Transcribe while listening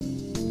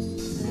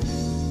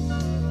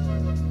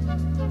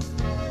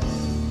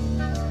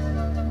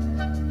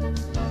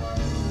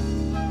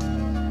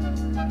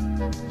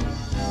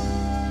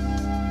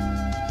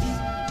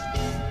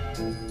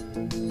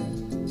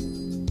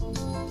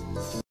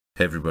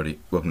Hey everybody,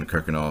 welcome to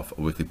Kirk and Off,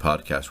 a weekly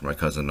podcast where my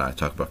cousin and I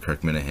talk about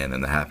Kirk Minahan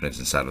and the happenings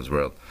inside of his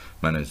world.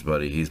 My name's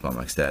Buddy, he's Bob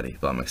Mike's daddy.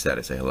 Bob Mike's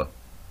daddy, say hello.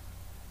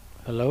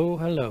 Hello,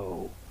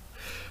 hello.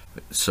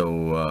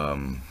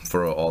 So,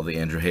 for all the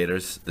Andrew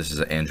haters, this is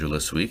an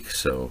Andrew-less week,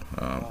 so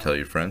tell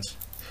your friends.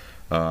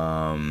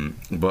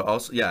 But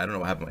also, yeah, I don't know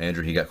what happened with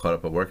Andrew. He got caught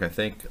up at work, I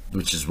think,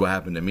 which is what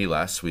happened to me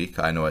last week.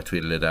 I know I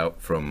tweeted it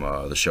out from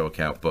the show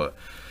account, but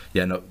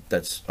yeah, no,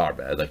 that's our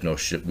bad. Like, no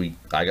shit.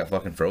 I got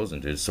fucking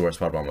frozen, dude. It's the worst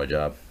part about my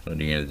job. What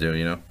are you gonna do,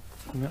 you know?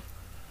 Yeah.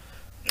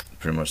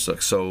 Pretty much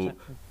sucks. So,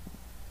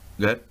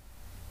 go ahead.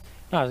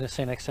 No, I was gonna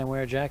say next time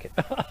wear a jacket.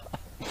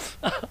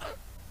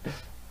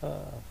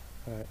 All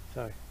right,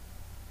 sorry.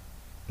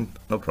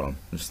 No problem.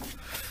 Just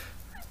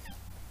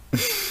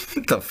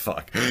the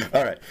fuck.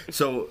 All right.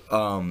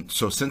 So,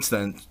 so since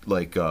then,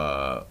 like,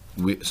 so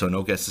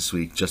no guests this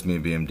week, just me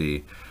and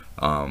BMD.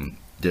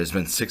 There's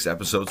been 6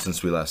 episodes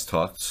since we last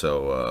talked,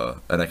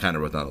 so and I kind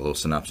of wrote down a little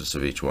synopsis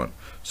of each one.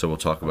 So we'll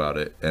talk about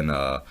it and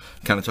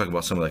kind of talk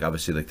about some of, like,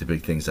 obviously, like, the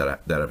big things that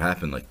have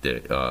happened. Like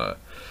the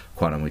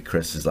Quantum Week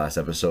Chris's last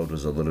episode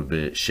was a little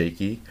bit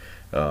shaky.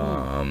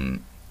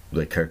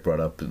 Like Kirk brought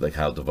up, like,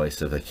 how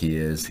divisive, like, he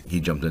is. He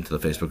jumped into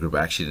the Facebook group.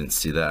 I actually didn't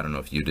see that. I don't know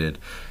if you did.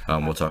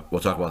 We'll talk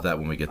about that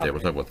when we get there.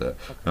 Okay. We'll talk about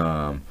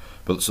that.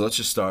 But so let's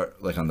just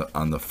start, like,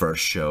 on the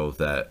first show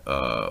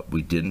that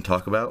we didn't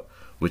talk about,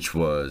 which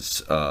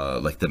was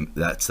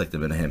that's the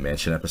Minahan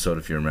Mansion episode,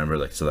 if you remember.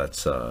 Like, so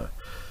that's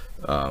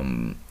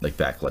like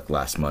back, like,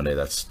 last Monday.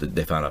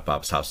 They found out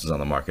Bob's house is on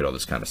the market, all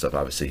this kind of stuff.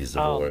 Obviously, he's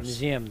divorced.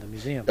 The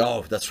museum.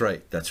 Oh, that's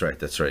right. The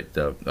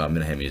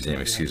Minahan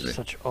Museum. Excuse me.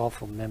 Such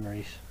awful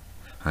memories.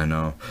 I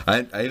know.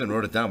 I even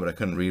wrote it down, but I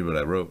couldn't read what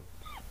I wrote.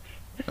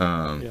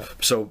 Yeah.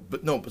 So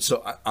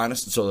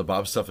honestly, so the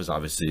Bob stuff is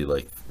obviously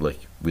like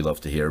we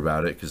love to hear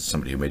about it because it's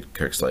somebody who made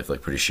Kirk's life,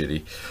 like, pretty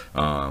shitty.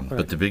 Right.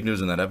 But the big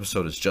news in that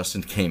episode is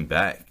Justin came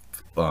back.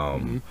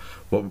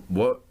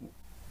 What?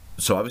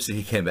 So obviously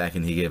he came back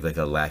and he gave, like,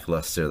 a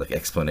lackluster, like,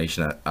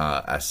 explanation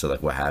as to,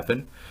 like, what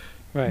happened.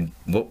 Right.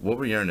 What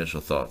were your initial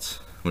thoughts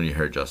when you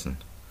heard Justin?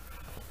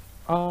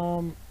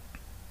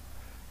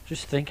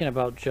 Just thinking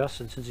about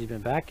Justin since he's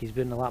been back, he's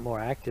been a lot more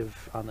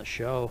active on the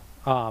show.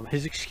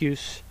 His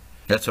excuse.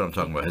 That's what I'm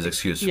talking about. His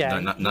excuse. Yeah.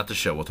 Not the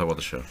show. We'll talk about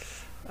the show.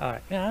 All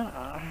right.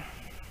 Yeah.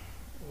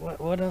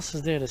 What else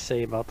is there to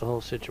say about the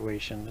whole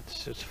situation?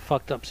 It's a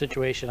fucked up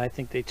situation. I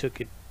think they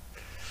took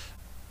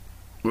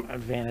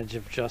advantage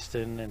of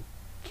Justin, and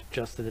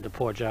Justin did a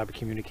poor job of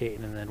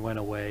communicating, and then went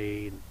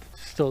away. And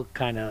still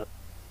kind of.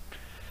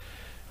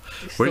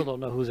 Still don't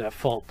know who's at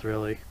fault,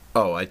 really.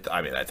 Oh,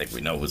 I mean, I think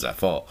we know who's at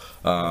fault.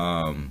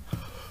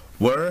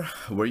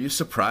 Were you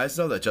surprised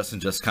though that Justin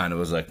just kind of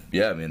was like,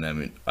 yeah, I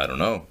mean, I don't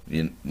know,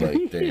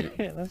 like they,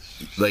 Yeah,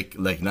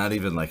 like not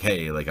even like,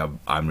 hey, like,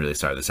 I'm really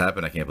sorry this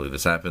happened. I can't believe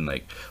this happened.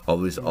 Like all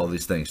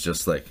these things,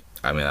 just like,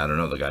 I mean, I don't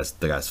know. The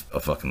guy's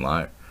a fucking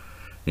liar,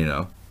 you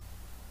know.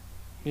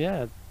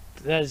 Yeah,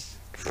 it's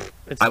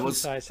two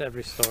sides to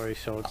every story,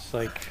 so it's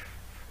like,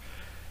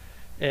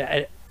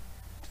 it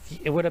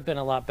would have been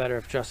a lot better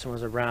if Justin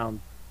was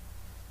around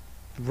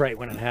right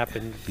when it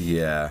happened.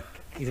 Yeah.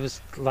 There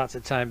was lots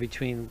of time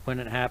between when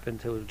it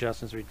happened to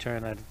Justin's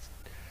return that it's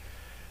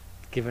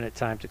given it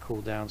time to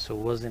cool down, so it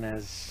wasn't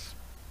as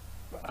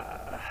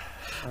I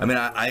mean,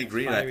 I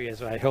agree. Fiery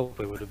as I hope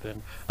it would have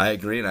been. I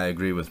agree, and I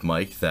agree with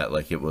Mike that,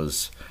 like, it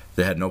was.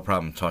 They had no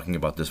problem talking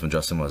about this when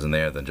Justin wasn't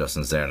there. Then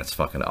Justin's there, and it's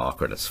fucking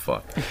awkward as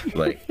fuck.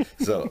 Like,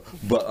 so,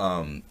 but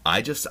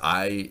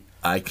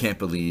I can't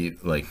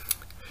believe, like.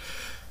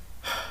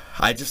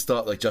 I just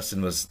thought, like,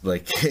 Justin was,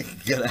 like,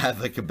 gonna have,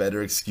 like, a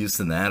better excuse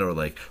than that, or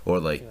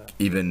Yeah.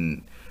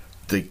 even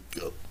the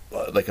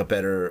like a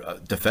better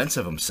defense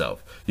of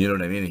himself. You know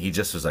what I mean? And he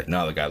just was like,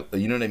 no, the guy.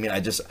 You know what I mean?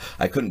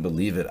 I couldn't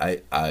believe it.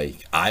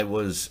 I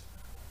was,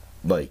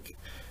 like,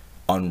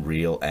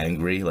 unreal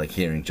angry, like,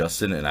 hearing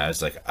Justin, and I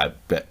was like, I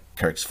bet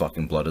Kirk's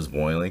fucking blood is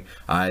boiling.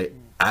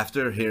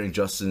 After hearing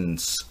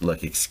Justin's,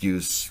 like,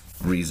 excuse,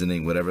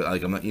 reasoning, whatever,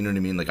 like, I'm not, you know what I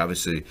mean? Like,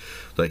 obviously,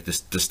 like, the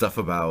stuff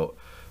about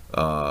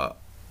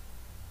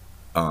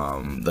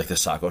like the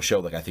Sacco show,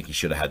 like, I think he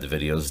should have had the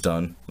videos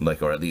done,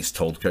 like, or at least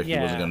told Kirk he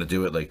wasn't going to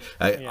do it. Like,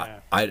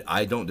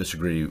 I don't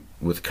disagree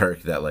with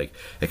Kirk that, like,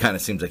 it kind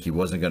of seems like he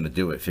wasn't going to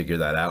do it, figure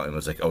that out, and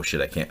was like, oh shit,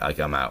 I can't, like,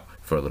 I'm out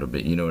for a little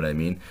bit. You know what I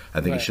mean?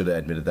 I think he should have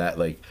admitted that.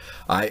 Like,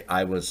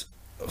 I was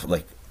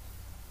like,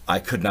 I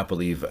could not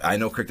believe. I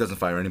know Kirk doesn't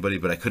fire anybody,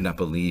 but I could not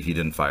believe he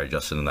didn't fire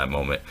Justin in that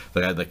moment.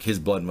 Like, his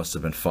blood must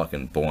have been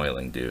fucking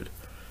boiling, dude.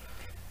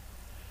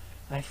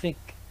 I think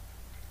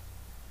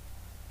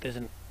there's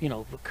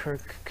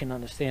Kirk can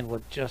understand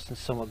what Justin's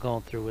somewhat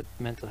going through with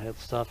mental health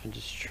stuff and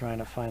just trying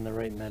to find the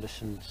right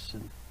medicines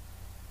and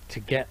to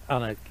get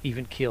on a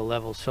even keel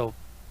level. So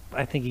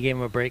I think he gave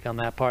him a break on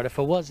that part. If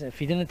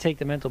he didn't take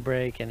the mental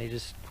break and he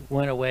just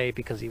went away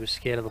because he was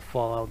scared of the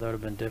fallout, that would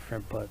have been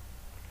different. But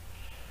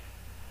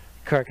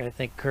I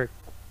think Kirk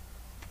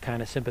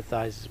kind of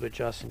sympathizes with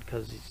Justin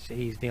because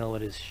he's dealing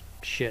with his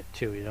shit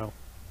too, you know.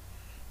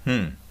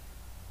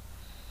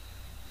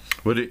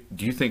 Do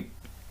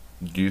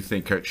you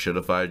think Kirk should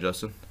have fired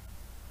Justin?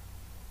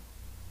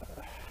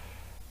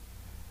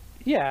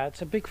 Yeah,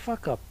 it's a big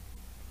fuck up.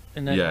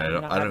 And then Yeah,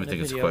 not I don't having even think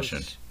the it's a videos,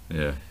 question.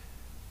 Yeah.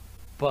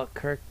 But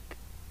Kirk,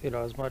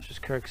 as much as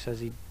Kirk says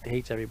he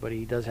hates everybody,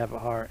 he does have a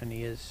heart, and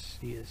he's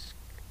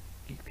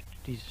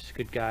a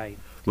good guy.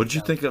 What did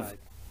you deep think down of? inside.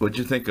 What did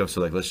you think of?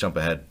 So like, let's jump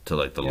ahead to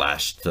like the Yeah.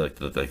 last, to like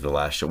the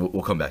last show.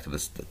 We'll come back to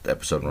this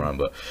episode we're on,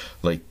 but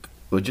like,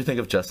 what did you think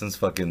of Justin's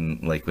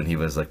fucking like when he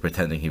was like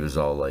pretending he was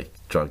all like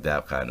drugged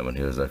out, kind of when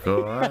he was like,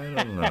 oh, I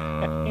don't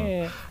know.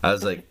 Yeah. I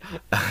was like,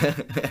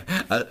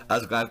 I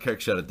was glad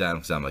Kirk shut it down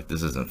because I'm like,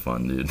 this isn't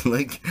fun, dude.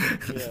 Like,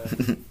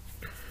 Yeah.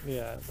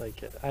 Yeah,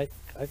 like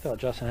I thought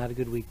Justin had a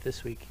good week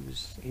this week.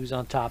 He was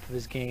on top of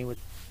his game with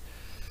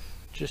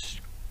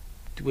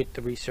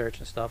the research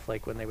and stuff.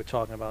 Like when they were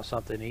talking about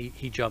something,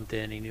 he jumped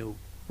in. He knew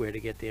where to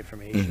get the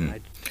information.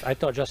 I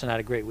thought Justin had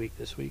a great week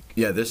this week.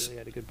 Yeah, He really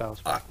had a good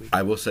bounce back week.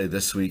 I will say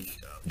this week,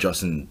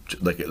 Justin,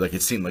 like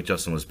it seemed like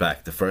Justin was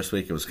back. The first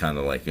week it was kind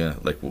of like, yeah,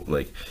 like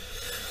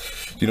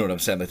you know what I'm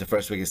saying? Like the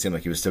first week it seemed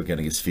like he was still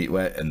getting his feet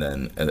wet, and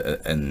then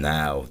and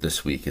now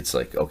this week it's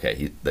like, okay,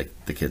 he like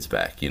the kid's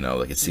back. You know,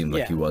 like it seemed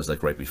like Yeah. he was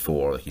like right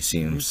before. Like he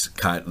seems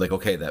kind like,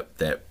 okay,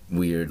 that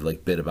weird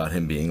like bit about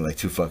him being like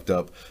too fucked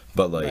up,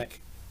 but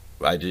like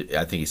I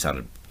think he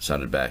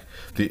sounded back.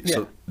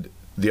 So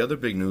the other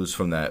big news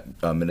from that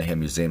Minahan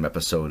Museum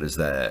episode is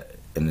that,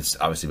 and it's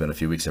obviously been a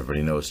few weeks,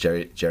 everybody knows,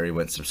 Jerry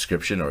went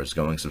subscription, or is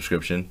going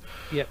subscription.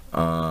 Yep.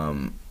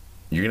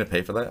 You're gonna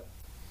pay for that?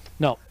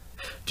 No.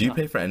 Do you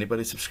pay for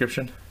anybody's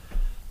subscription?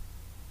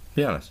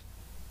 Be honest.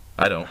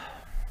 I don't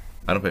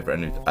pay for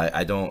any.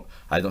 I don't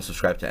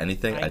subscribe to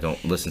anything. I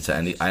don't listen to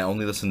any. I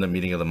only listen to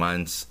Meeting of the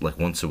Minds like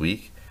once a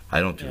week. I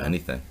don't do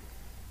anything.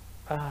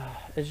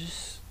 It's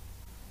just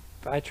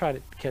I try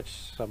to catch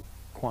some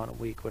Quantum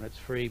Week when it's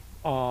free.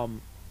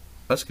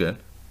 That's good.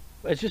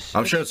 It's just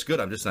I'm sure it's good.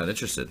 I'm just not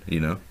interested. You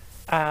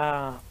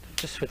know.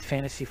 Just with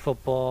fantasy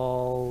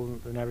football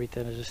and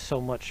everything, there's just so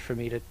much for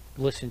me to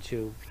listen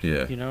to.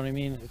 Yeah. You know what I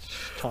mean? It's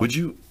tough.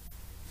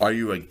 Are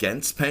you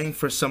against paying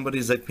for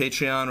somebody's like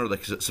Patreon or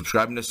like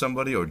subscribing to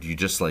somebody, or do you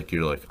just like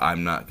you're like,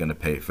 I'm not gonna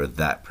pay for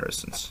that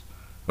person's,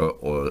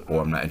 or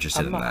I'm not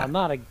interested in that?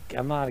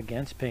 I'm not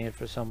against paying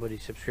for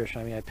somebody's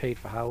subscription. I mean, I paid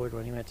for Howard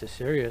when he went to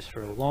Sirius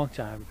for a long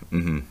time.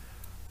 Mm-hmm.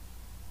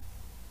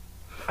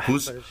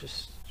 Who's But it's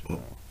just you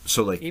know,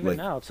 so like even like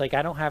now, it's like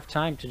I don't have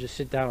time to just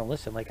sit down and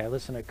listen. Like I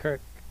listen to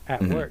Kirk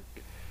at work,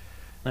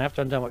 and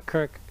after I'm done with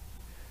Kirk,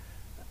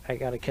 I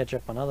got to catch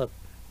up on other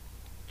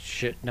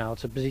shit. Now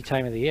it's a busy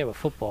time of the year with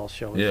football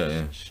shows. Yeah.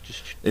 It's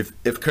just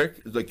if Kirk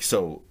like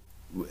so.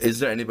 Is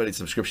there anybody's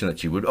subscription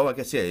that you would? Oh, I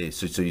guess yeah.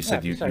 So you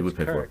said you would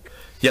pay for it.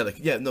 Yeah, like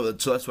yeah. No,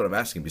 so that's what I'm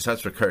asking.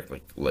 Besides for Kirk,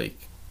 like,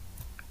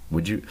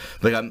 would you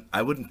like?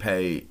 I wouldn't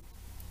pay.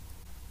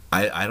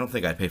 I don't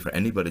think I'd pay for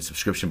anybody's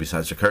subscription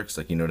besides for Kirk's.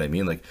 Like, you know what I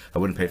mean? Like, I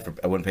wouldn't pay for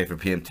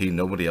PMT.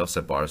 Nobody else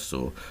at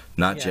Barstool.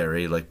 Not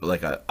Jerry.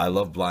 Like I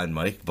love Blind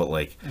Mike, but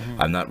like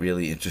I'm not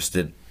really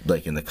interested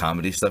like in the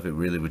comedy stuff. It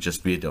really would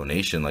just be a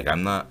donation. Like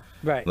I'm not.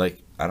 Right.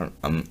 Like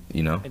I'm.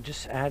 You know. it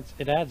just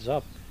adds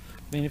up.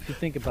 I mean, if you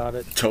think about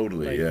it.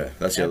 Totally. Like, yeah.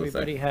 That's the other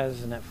everybody thing.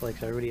 has a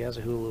Netflix. Everybody has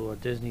a Hulu or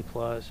Disney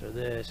Plus or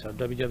this or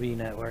WWE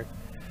Network.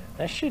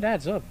 That shit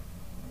adds up.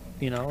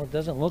 You know, it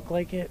doesn't look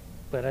like it,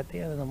 but at the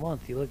end of the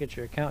month, you look at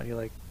your account, and you're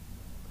like,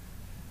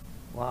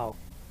 wow.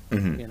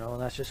 Mm-hmm. You know,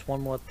 and that's just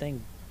one more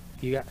thing.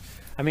 You got.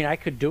 I mean, I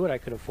could do it. I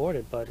could afford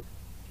it, but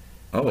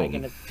am I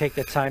going to take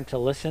the time to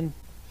listen?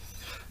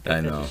 I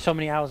know. There's so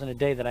many hours in a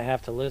day that I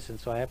have to listen,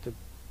 so I have to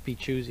be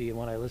choosy in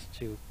what I listen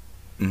to.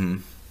 Mm-hmm.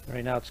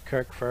 Right now, it's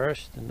Kirk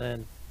first, and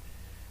then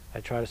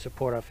I try to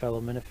support our fellow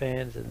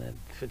Minifans, and then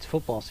it's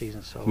football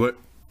season. So, What?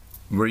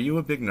 Were you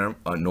a big Norm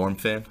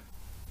fan?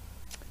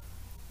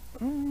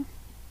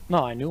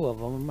 no, I knew of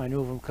him. I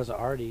knew of him because of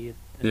Artie and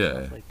Yeah.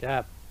 stuff like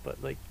that.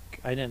 But like,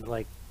 I didn't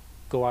like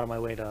go out of my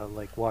way to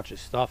like watch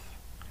his stuff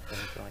or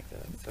anything like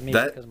that. I mean,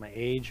 because of my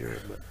age,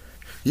 but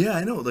Yeah,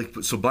 I know. Like,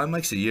 so Blind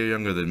Mike's a year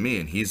younger than me,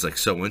 and he's like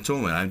so into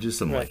him, and I'm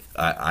Right.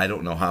 like, I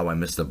don't know how I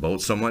missed the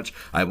boat so much.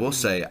 I will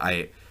say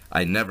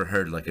I never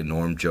heard like a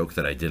Norm joke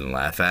that I didn't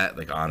laugh at.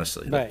 Like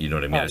honestly, like, Right. you know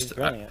what I mean? Oh, he's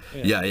brilliant.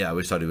 Yeah. I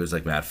always thought he was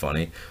like mad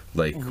funny.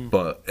 Like,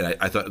 but and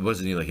I thought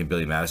wasn't he like in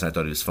Billy Madison? I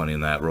thought he was funny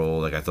in that role.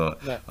 Like I thought,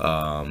 Yeah.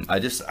 I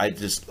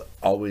just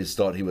always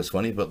thought he was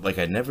funny, but like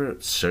I never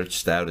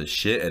searched out his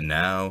shit, and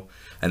now,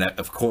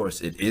 of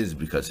course it is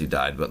because he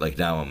died. But like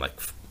now I'm like,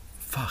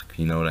 fuck,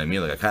 you know what I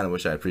mean? Like I kind of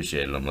wish I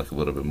appreciated him like a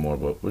little bit more.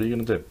 But what are you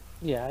gonna do?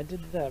 Yeah, I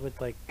did that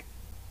with like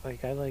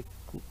I like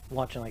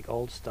watching like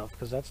old stuff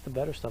because that's the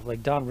better stuff.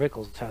 Like Don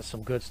Rickles has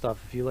some good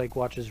stuff. If you like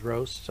watch his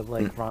roasts of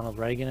like Ronald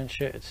Reagan and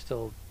shit, it's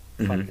still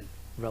fucking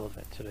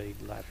relevant today.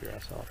 You laugh your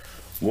ass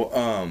off. Well,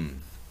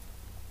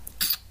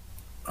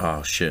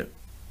 oh shit,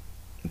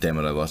 damn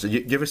it, I lost it.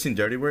 You ever seen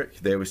Dirty Work?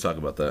 They always talk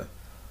about that.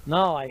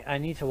 No, I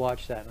need to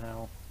watch that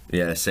now.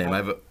 Yeah, same.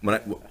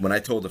 When I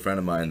told a friend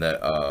of mine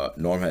that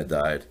Norm had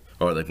died,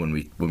 or like when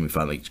we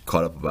finally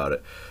caught up about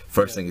it,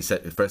 first thing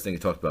he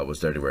talked about was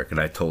Dirty Work, and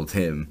I told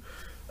him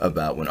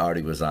about when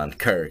Artie was on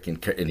Kirk,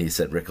 and he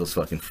said Rickles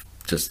fucking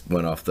just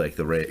went off like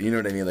the you know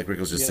what I mean? Like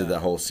Rickles just did Yeah. that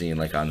whole scene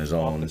like on his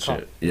own the and cuff.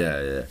 shit.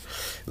 Yeah.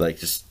 Like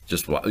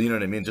just wild. You know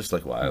what I mean? Just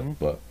like wild.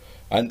 But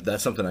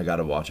that's something I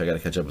gotta watch. I gotta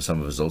catch up with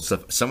some of his old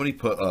stuff. Somebody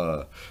put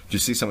did you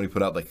see somebody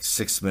put out like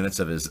 6 minutes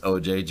of his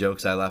OJ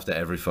jokes? I laughed at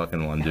every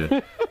fucking one,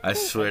 dude. I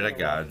swear to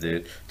God,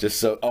 dude. Just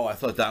so I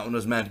thought that one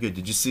was mad good.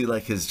 Did you see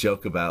like his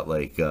joke about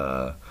like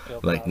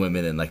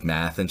women and like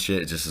math and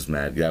shit? It just was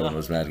mad. That one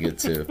was mad good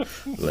too.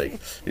 Like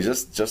he's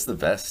just the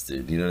best,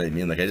 dude. You know what I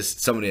mean? Like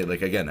somebody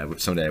like again,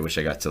 someday I wish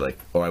I got to like,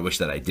 or I wish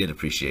that I did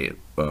appreciate,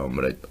 but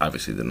I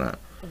obviously did not.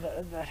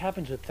 That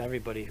happens with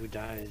everybody who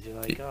dies. You're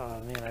like,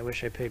 oh man, I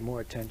wish I paid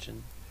more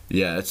attention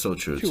Yeah, it's so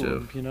true to too.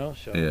 him, you know.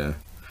 So Yeah,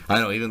 I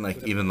know. Even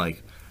like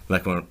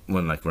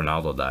when like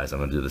Ronaldo dies, I'm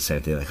gonna do the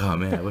same thing. Like, oh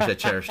man, I wish I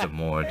cherished him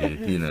more,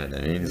 dude. You know what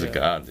I mean? He's a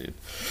god, dude.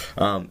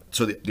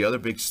 So the other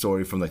big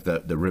story from like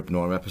the Rip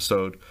Norm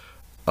episode,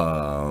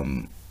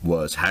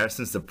 was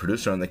Harrison's the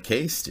producer on the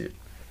case, dude.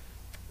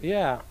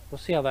 yeah, we'll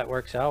see how that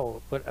works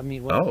out. But I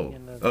mean,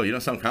 Oh, you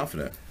don't sound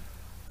confident.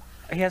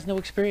 he has no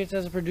experience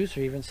as a producer.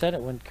 He even said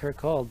it when Kirk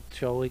called.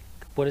 So like,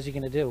 what is he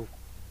gonna do?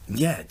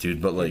 Yeah,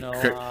 dude. But like, You know,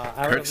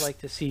 I would have liked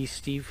to see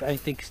Steve. I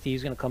think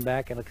Steve's going to come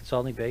back on a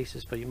consulting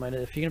basis, but if you're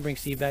going to bring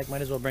Steve back,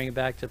 might as well bring him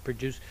back to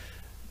produce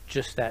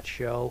just that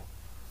show.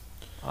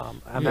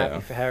 I'm Yeah.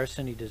 happy for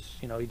Harrison. He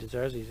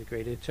deserves it. He's a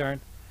great intern.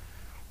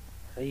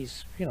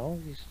 He's I don't know.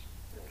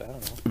 But I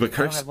don't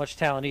Kirk's have much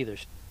talent either.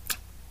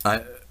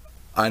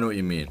 I know what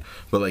you mean,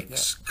 but like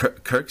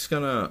Kirk's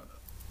gonna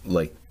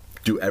like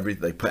do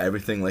put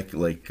everything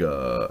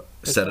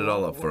set it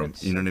all up for him.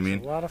 You know what I mean?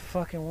 It's a lot of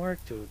fucking work,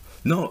 dude.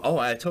 No,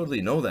 I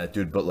totally know that,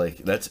 dude. But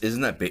like,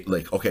 isn't that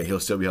like okay? He'll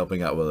still be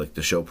helping out with like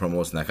the show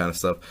promos and that kind of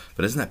stuff.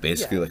 But isn't that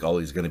basically Yeah. like all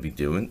he's gonna be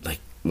doing? I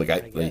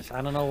guess.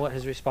 I don't know what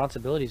his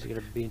responsibilities are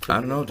going to be. I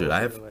don't know, dude.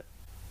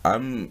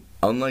 I'm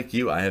unlike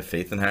you. I have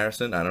faith in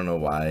Harrison. I don't know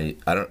why.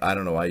 I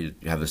don't know why you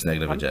have this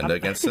negative agenda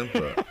against him.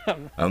 But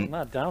I'm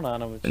not down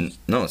on him. It's just,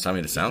 no, it's not. I mean,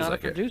 it he's sounds not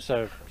like a it.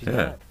 producer. He's Yeah,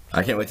 not.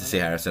 I can't wait to see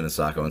Harrison and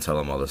Sacco and tell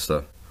him all this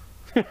stuff.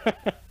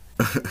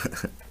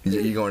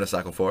 You going to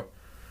Sacco 4?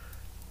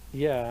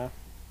 Yeah.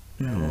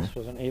 I No. just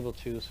wasn't able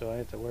to, so I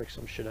had to work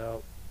some shit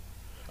out.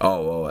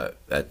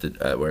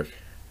 At work.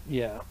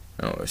 Yeah.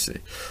 Oh, I see.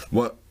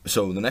 What?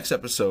 So the next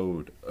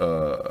episode,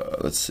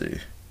 let's see.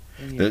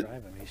 And The- you're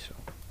driving me, so.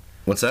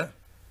 What's that?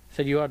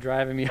 Said you are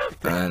driving me up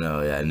there. I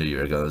know. Yeah, I knew you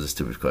were going. That was a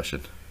stupid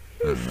question.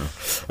 I don't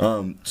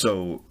know.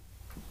 So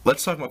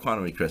let's talk about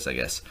Quantum Leap Chris, I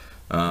guess.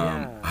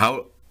 Yeah.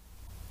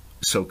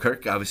 So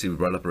Kirk, obviously we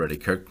brought up already.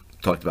 Kirk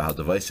talked about how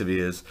divisive he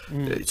is.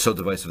 It's so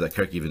divisive that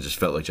Kirk even just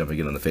felt like jumping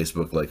in on the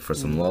Facebook like for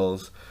some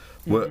lulls.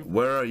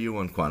 Where are you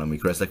on Quantum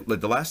Leap Chris? Like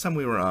the last time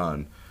we were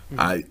on,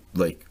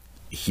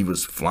 he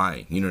was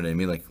flying. You know what I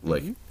mean?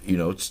 Like you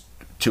know, it's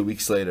 2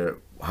 weeks later.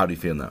 How do you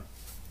feel now?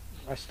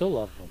 I still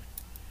love him.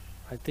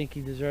 I think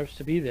he deserves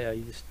to be there.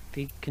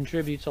 He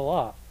contributes a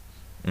lot.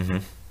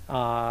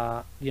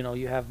 Mm-hmm.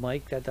 You have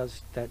Mike that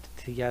does that.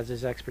 He has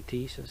his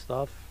expertise and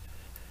stuff,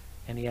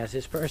 and he has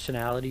his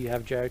personality. You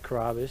have Jared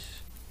Carabas,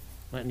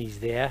 when he's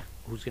there,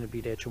 who's going to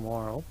be there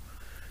tomorrow,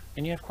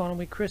 and you have Quantum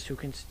Leap Chris,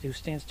 who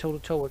stands toe to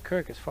toe with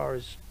Kirk as far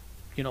as,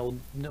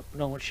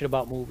 knowing shit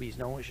about movies,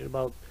 knowing shit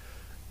about,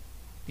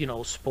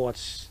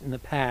 sports in the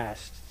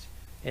past,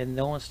 and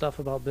knowing stuff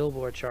about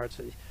Billboard charts.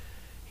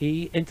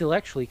 He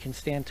intellectually can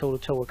stand toe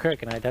to toe with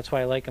Kirk, and that's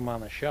why I like him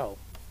on the show.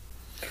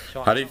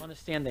 So I don't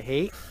understand the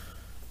hate.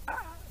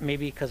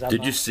 Maybe because I'm.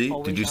 Did you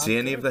see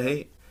any of the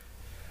hate?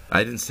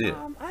 I didn't see it.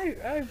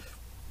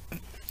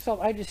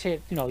 I just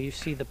hate. You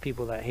see the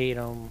people that hate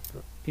him.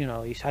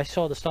 I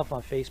saw the stuff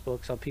on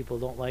Facebook. Some people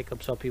don't like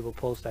him. Some people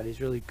post that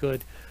he's really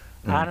good.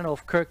 I don't know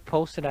if Kirk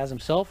posted as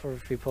himself or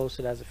if he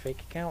posted as a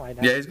fake account.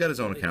 Yeah, he's got his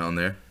own account on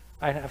there.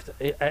 I'd have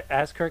to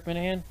as Kirk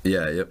Minahan.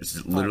 Yeah, yep.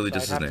 It's literally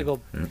just his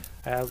name.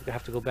 I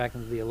have to go back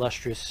into the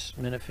illustrious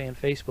Minute Fan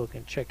Facebook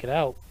and check it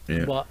out.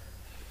 Yeah. But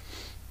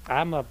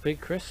I'm a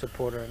big Chris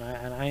supporter, and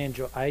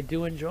I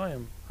do enjoy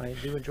him. I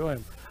do enjoy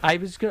him. I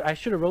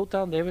should have wrote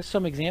down. There was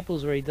some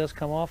examples where he does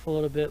come off a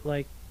little bit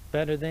like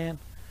better than.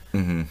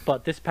 Mm-hmm.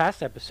 But this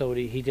past episode,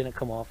 he didn't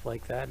come off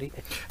like that. He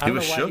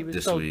was shook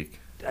this week.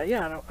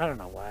 Yeah, I don't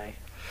know why.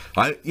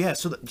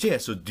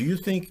 So do you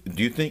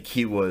think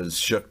he was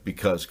shook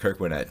because Kirk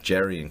went at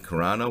Jerry and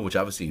Carano, which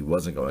obviously he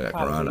wasn't going at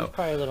He was Carano?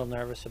 probably a little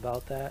nervous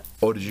about that.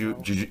 Or did you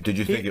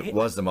think it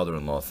was the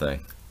mother-in-law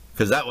thing?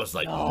 Because that was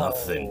like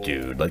nothing,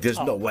 dude. Like there's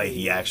no way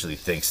he actually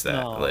thinks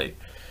that. No. Like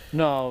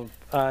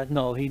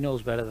No, he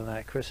knows better than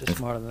that. Chris is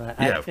smarter than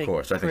that. yeah, of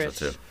course. I think so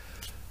Chris, too.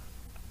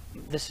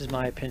 This is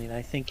my opinion.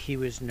 I think he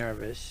was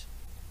nervous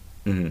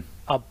Mm-hmm.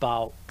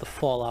 about the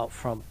fallout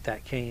from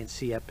that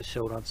KNC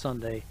episode on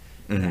Sunday.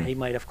 Mm-hmm. He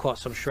might have caught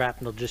some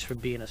shrapnel just for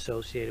being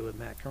associated with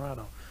Matt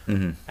Carano.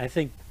 Mm-hmm. I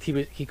think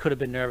he could have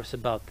been nervous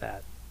about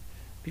that,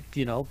 but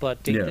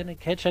he didn't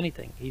catch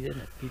anything. He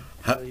didn't. He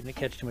didn't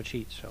catch too much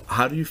heat. So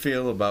How do you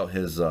feel about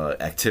his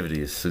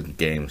activities and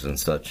games and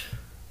such?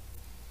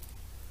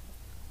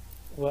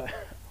 what?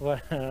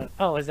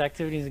 His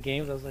activities and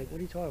games. I was like, what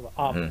are you talking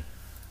about?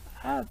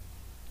 Mhm.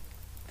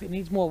 it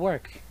needs more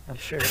work. I'm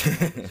sure.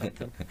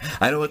 Something.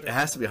 I know it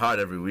has to be hard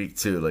every week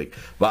too. Like,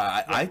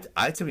 but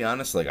I to be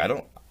honest, like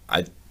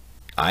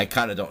I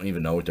kind of don't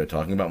even know what they're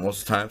talking about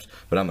most of the times.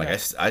 But I'm like,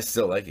 I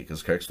still like it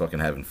because Kirk's fucking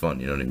having fun.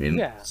 You know what I mean?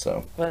 Yeah.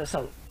 So. But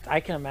so I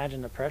can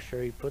imagine the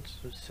pressure he puts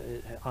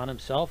on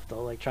himself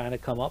though, like trying to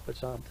come up with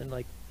something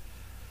like,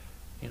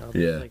 you know,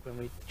 Yeah. like when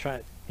we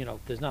try, you know,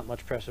 there's not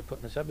much pressure put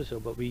in this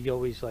episode, but we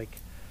always like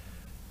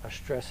are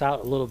stressed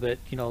out a little bit,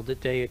 you know, the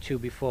day or two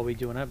before we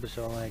do an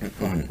episode, like,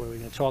 fuck, what are we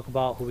going to talk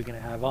about, who are we going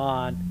to have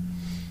on?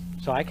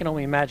 So I can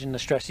only imagine the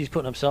stress he's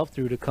putting himself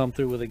through to come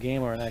through with a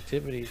game or an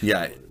activity.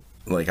 Yeah,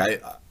 like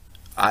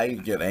I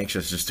get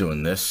anxious just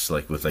doing this,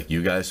 like with like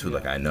you guys who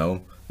like I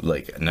know,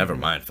 like never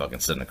mind fucking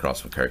sitting across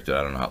from character.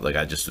 I don't know how, like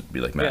I just would be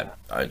like, man,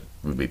 I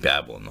would be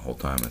babbling the whole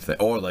time, I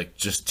think, or like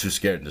just too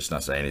scared and just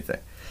not say anything.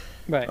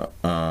 Right.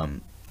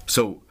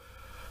 So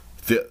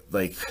the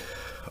like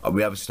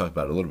we obviously talked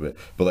about it a little bit,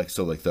 but like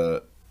so like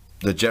the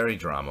Jerry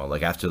drama,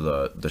 like after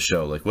the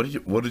show, like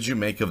what did you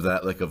make of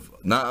that? Like of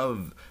not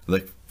of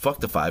like fuck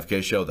the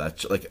 5K show,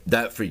 that like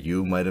that for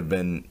you might have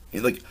been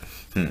like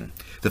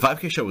the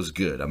 5K show was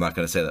good. I'm not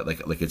gonna say that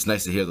like it's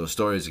nice to hear those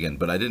stories again,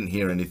 but I didn't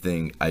hear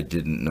anything I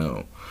didn't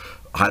know.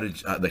 How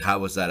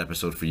was that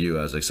episode for you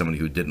as like somebody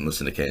who didn't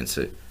listen to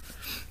KNC?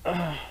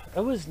 It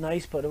was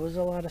nice, but it was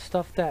a lot of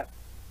stuff that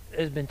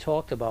has been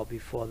talked about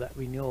before that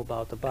we knew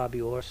about, the Bobby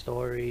Orr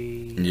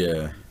story.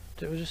 Yeah.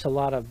 There was just a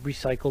lot of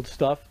recycled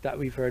stuff that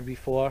we've heard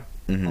before.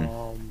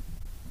 Mm-hmm.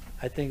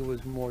 I think it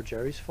was more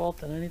Jerry's fault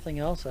than anything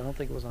else. I don't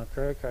think it was on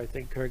Kirk. I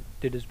think Kirk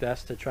did his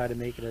best to try to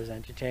make it as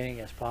entertaining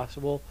as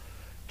possible.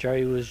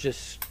 Jerry was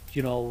just,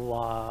 you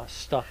know,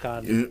 stuck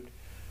on.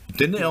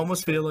 Didn't it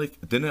almost feel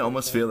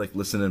like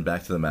listening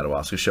back to the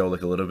Madawaska show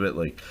like a little bit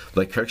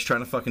like Kirk's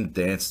trying to fucking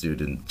dance, dude,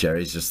 and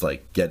Jerry's just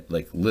like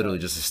literally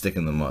just a stick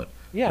in the mud.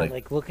 Yeah,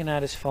 like looking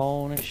at his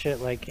phone and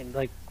shit, like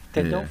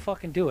then don't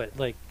fucking do it,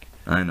 like.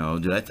 I know,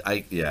 dude.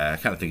 I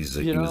kind of think he's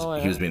like, he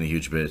was being a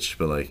huge bitch,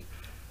 but like.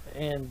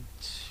 And.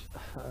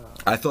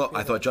 I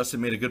thought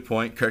Justin made a good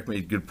point. Kirk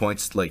made good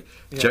points. Like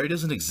Jerry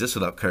doesn't exist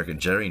without Kirk, and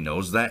Jerry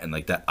knows that, and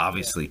like that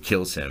obviously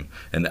kills him,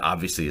 and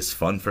obviously it's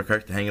fun for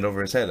Kirk to hang it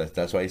over his head.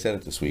 That's why he said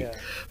it this week. Yeah.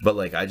 But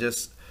like dude,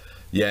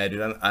 I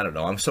don't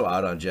know. I'm so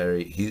out on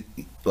Jerry. He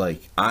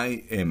like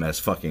I am as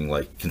fucking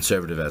like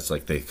conservative as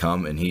like they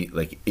come, and he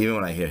like even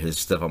when I hear his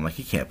stuff, I'm like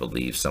he can't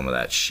believe some of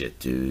that shit,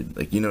 dude.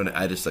 Like you know,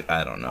 I just like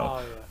I don't know. Oh,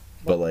 yeah.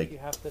 But like you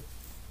have to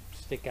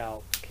stick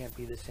out. Can't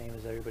be the same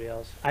as everybody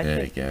else. I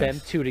think them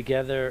two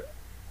together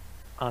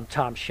on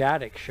Tom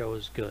Shattuck show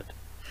is good.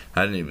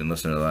 I didn't even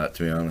listen to that,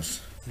 to be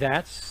honest.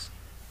 I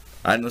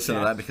didn't listen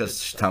to that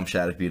because Tom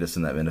Shattuck beat us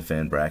in that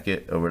Minifan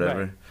bracket or whatever,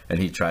 right. And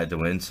he tried to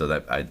win, so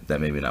that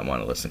made me not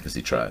want to listen because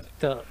he tried.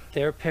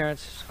 Their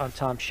appearance on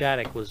Tom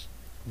Shattuck was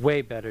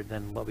way better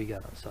than what we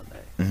got on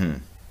Sunday.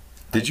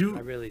 Mm-hmm.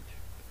 I really.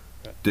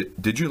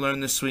 Did you learn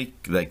this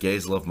week that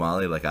gays love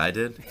Molly like I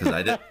did? Because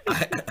I did.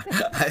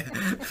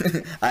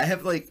 I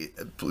have like,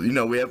 you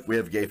know, we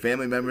have gay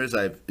family members.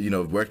 I've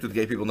worked with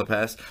gay people in the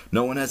past.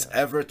 No one has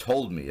ever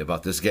told me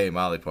about this gay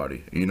Molly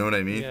party. You know what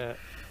I mean?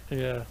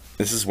 Yeah.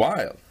 This is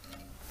wild.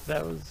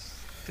 That was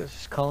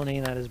just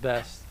Cullinane at his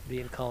best,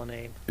 being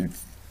Cullinane.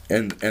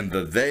 And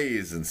the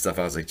theys and stuff.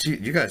 I was like, gee,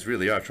 you guys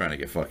really are trying to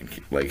get fucking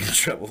like in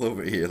trouble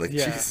over here. Like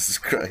Jesus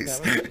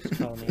Christ. That was just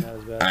Cullinane at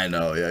his best. I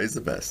know. Yeah, he's the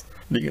best.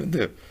 What are you gonna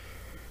do?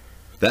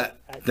 That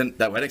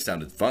wedding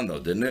sounded fun though,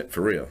 didn't it?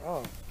 For real.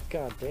 Oh,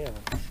 god damn.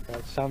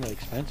 That sounded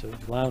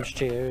expensive. Lounge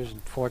chairs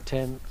and 4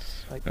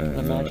 tents. I can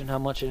imagine how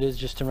much it is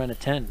just to rent a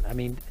tent. I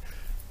mean,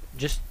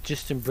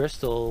 just in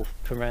Bristol,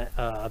 to rent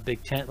a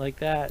big tent like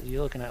that,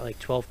 you're looking at like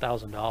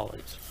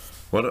 $12,000.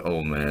 What an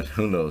old man.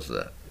 Who knows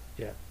that?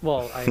 Yeah.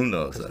 Well, who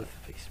knows that?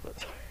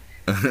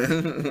 I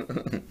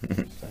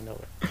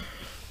know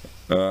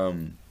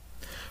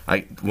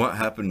it. What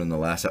happened in the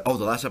last? The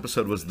last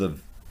episode was the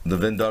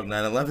Vindog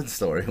 9/11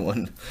 story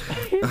one.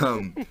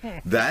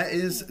 That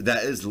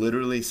is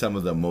literally some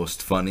of the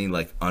most funny,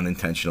 like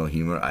unintentional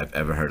humor I've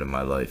ever heard in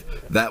my life.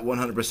 That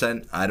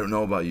 100%. I don't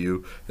know about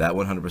you. That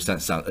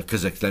 100% sound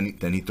because like,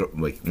 then he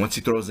once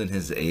he throws in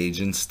his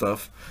age and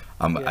stuff.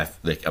 I'm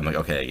like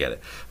okay, I get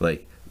it.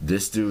 Like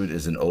this dude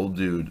is an old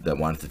dude that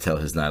wanted to tell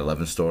his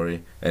 9/11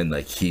 story, and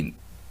like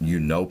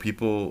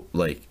people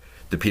like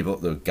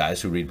the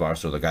guys who read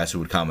Barstool, the guys who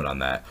would comment on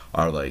that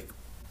are like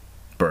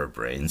bird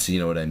brains, you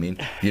know what I mean?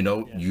 You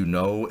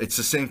know, it's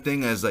the same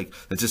thing as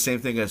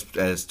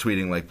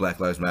tweeting like Black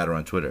Lives Matter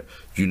on Twitter.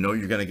 You know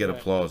you're gonna get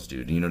applause,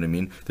 dude. You know what I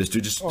mean? This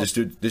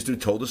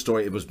dude told a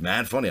story. It was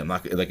mad funny. I'm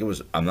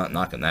not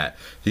knocking that.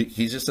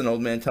 He's just an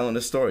old man telling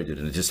a story, dude,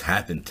 and it just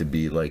happened to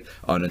be like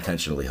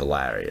unintentionally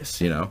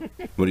hilarious. You know?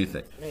 What do you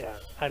think? Yeah,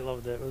 I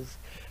loved it. It was.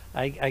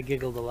 I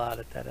giggled a lot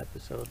at that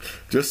episode.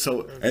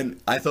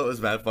 And I thought it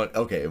was mad funny.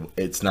 Okay,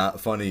 it's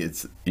not funny.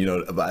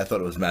 But I thought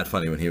it was mad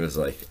funny when he was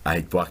like,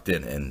 I walked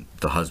in and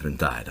the husband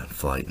died on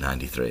flight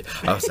 93.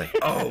 I was like,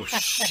 oh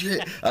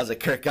shit. I was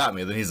like, Kirk got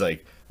me. And then he's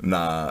like,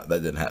 nah,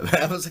 that didn't happen.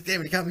 I was like,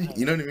 damn, he got me.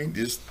 You know what I mean?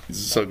 This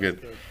is so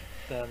good.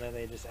 And then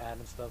they just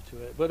added stuff to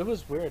it. But it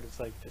was weird.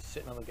 It's like just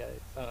sitting on the guy.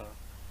 I don't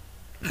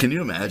know. Can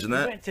you imagine He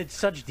that? went into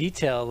such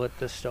detail with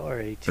the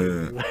story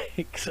too,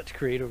 like such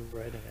creative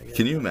writing. I guess.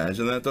 Can you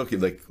imagine that though?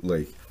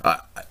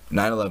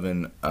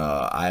 9/11.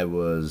 I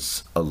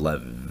was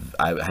 11.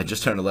 I had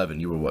just turned 11.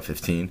 You were what,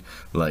 15?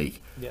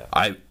 Like, Yeah.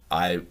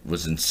 I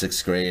was in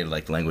 6th grade,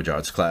 like language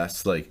arts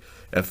class. Like,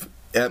 if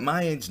at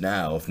my age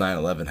now, if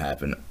 9/11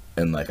 happened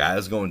and like I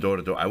was going door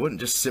to door, I wouldn't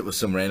just sit with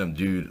some random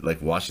dude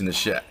like watching the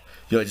shit.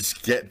 You know,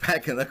 just get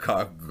back in the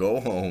car, go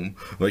home,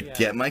 like Yeah.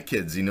 get my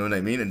kids. You know what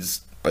I mean? And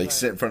just like Right.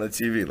 sit in front of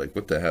the TV. Like,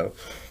 what the hell?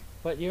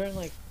 But you're in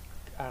like,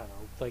 I don't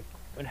know, like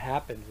it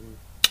happens and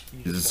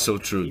you This just is so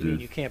watch the true, TV dude.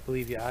 and you can't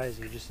believe your eyes.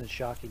 You're just in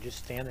shock. You just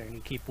stand there and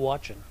you keep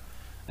watching.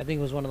 I think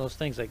it was one of those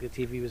things like the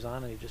TV was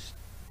on and you just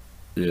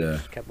Yeah.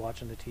 kept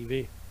watching the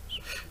TV.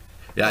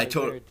 Yeah, I Probably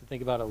told. weird to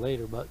think about it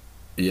later, but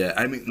Yeah,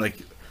 I mean, like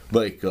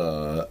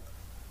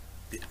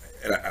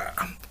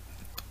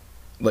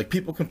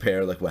people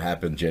compare like what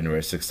happened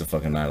January 6th to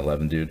fucking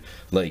 9/11, dude.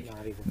 Like,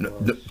 not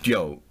even close.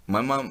 yo,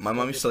 my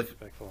mom used to like.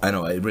 Disrespectful. I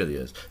know it really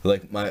is.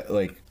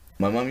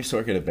 My mom used to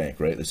work at a bank,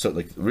 right? So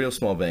like a real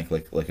small bank,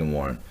 like in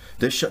Warren.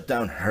 They shut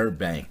down her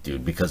bank,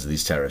 dude, because of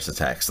these terrorist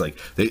attacks. Like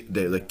they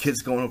like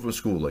kids going home from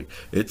school, like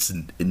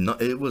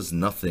it was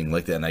nothing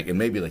like that. And, like, and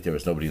maybe like there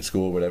was nobody in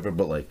school or whatever,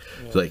 but like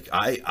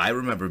I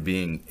remember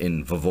being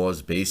in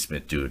Vavor's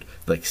basement, dude.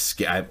 Like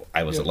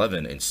I was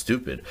 11 and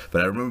stupid,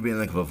 but I remember being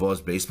like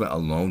Vavor's basement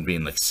alone,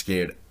 being like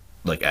scared.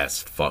 Like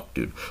as fuck,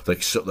 dude.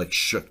 Like so, like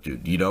shook,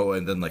 dude. You know,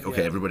 and then like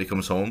okay, Yeah. everybody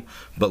comes home,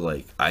 but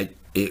like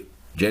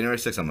January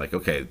 6th, I'm like,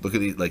 okay, look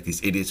at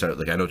these idiots are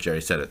like, I know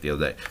Jerry said it the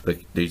other day,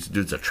 like these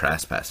dudes are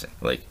trespassing,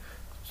 like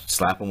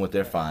slap them with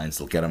their fines,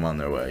 get them on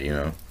their way, you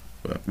know.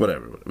 But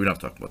whatever, we don't have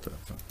to talk about that.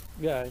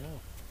 Yeah, I know.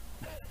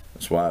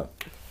 It's wild.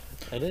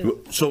 It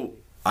is. So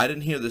I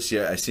didn't hear this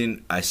yet. I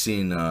seen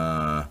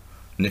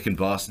Nick in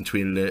Boston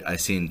tweeted it. I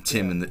seen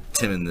Tim in the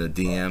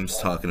DMs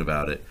talking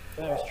about it.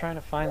 I was trying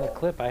to find the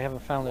clip. I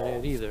haven't found it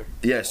yet either.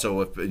 Yeah,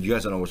 so if you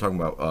guys don't know what we're talking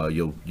about,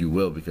 you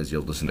will because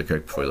you'll listen to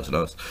Kirk before you listen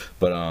to us.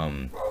 But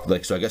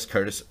like so I guess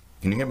Curtis,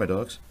 can you hear my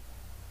dogs?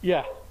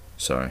 Yeah,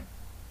 Sorry.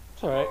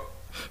 it's all right.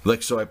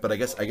 Like so, but I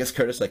guess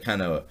Curtis like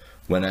kind of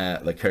went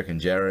at like Kirk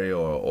and Jerry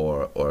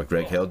or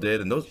Greg Hill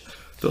did, and those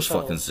So-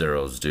 fucking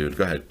zeros, dude.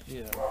 Go ahead.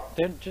 Yeah,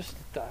 they're just.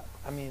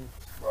 I mean,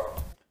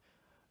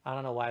 I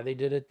don't know why they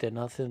did it. They're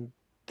nothing.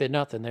 They're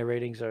nothing. Their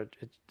ratings are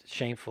it's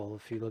shameful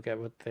if you look at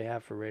what they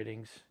have for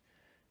ratings,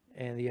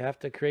 and you have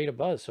to create a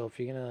buzz. So if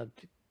you're gonna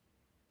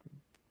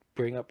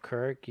bring up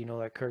Kirk, you know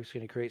that Kirk's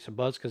gonna create some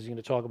buzz because he's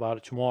gonna talk about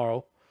it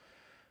tomorrow.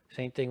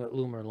 Same thing with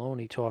Lou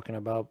Merlone talking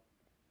about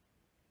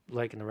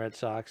liking the Red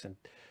Sox and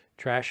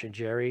trashing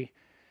Jerry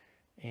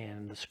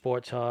and the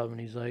Sports Hub, and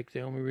he's like,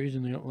 the only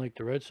reason they don't like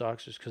the Red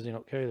Sox is because they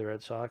don't carry the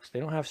Red Sox. They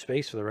don't have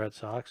space for the Red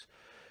Sox.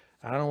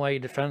 I don't know why you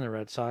defend the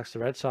Red Sox. The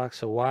Red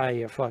Sox are why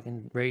your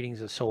fucking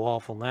ratings are so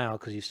awful now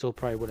because you still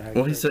probably would have had.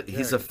 Well, Kirk and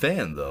he's a Jerry.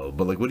 fan though.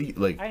 But like, what do you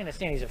like? I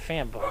understand he's a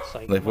fan, but it's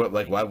like. Like come on, what?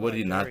 Like why would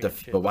he not?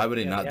 But why would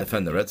he not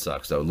defend the Red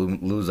Sox though?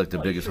 Lou's like the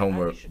No, biggest sure,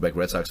 homer I should- like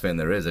Red Sox fan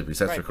there is. Like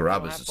besides for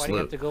Carabas, it's Why do you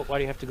Lou. have to go? Why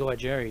do you have to go at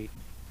Jerry?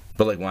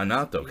 But like, why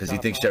not though? Because he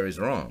not thinks wrong. Jerry's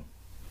wrong.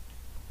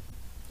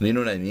 You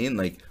know what I mean?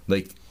 Like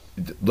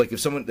if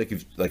someone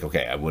like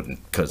okay, I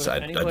wouldn't because But I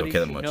if don't anybody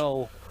care that should much.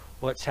 know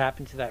what's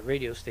happened to that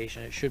radio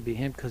station. It should be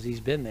him because he's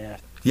been there.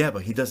 Yeah,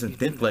 but he doesn't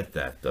think like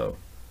that though.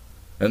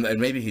 And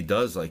maybe he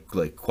does like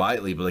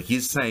quietly, but like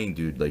he's saying,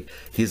 dude, like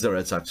he's a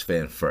Red Sox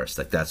fan first.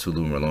 Like that's who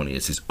Lou Merlone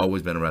is. He's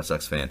always been a Red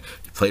Sox fan.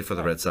 He played for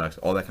the Red Sox,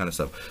 all that kind of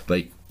stuff.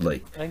 Like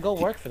And go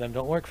work for them.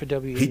 Don't work for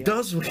WEF. he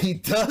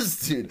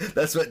does, dude.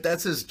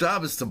 That's his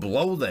job is to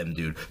blow them,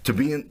 dude. To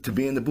be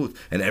in the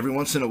booth, and every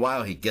once in a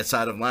while he gets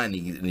out of line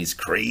and he's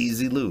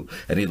crazy Lou,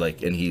 and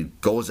he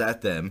goes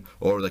at them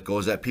or like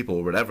goes at people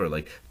or whatever.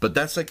 Like, but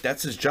that's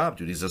his job,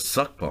 dude. He's a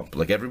suck pump.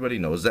 Like everybody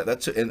knows that.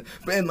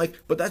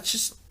 But that's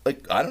just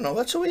like I don't know.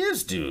 That's who he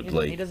is, dude. He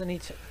Like doesn't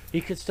need to.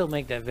 He could still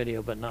make that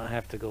video, but not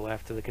have to go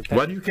after the competitor.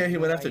 why do you care he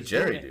went after He's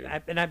Jerry, doing dude?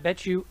 it. And I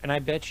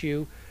bet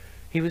you,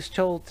 he was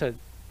told to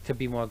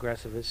be more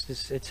aggressive.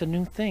 It's a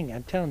new thing.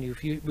 I'm telling you.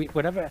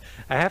 Whatever,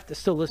 I have to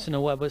still listen to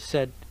what was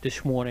said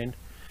this morning.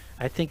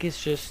 I think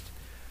it's just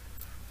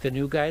the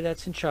new guy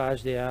that's in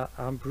charge there.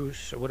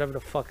 Bruce or whatever the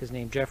fuck his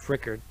name, Jeff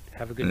Rickard.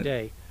 Have a good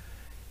day.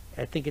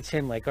 I think it's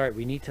him. Like, all right,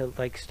 we need to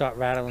like start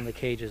rattling the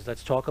cages.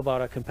 Let's talk about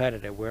our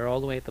competitor. We're all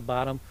the way at the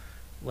bottom.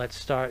 Let's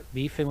start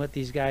beefing with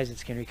these guys.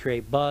 It's going to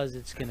create buzz.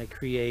 It's going to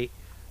create,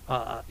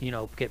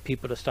 get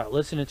people to start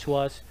listening to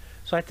us.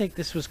 So I think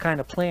this was kind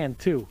of planned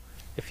too.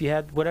 If you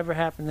had whatever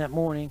happened that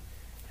morning,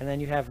 and then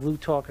you have Lou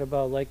talking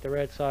about like the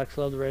Red Sox,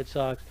 love the Red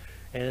Sox,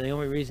 and the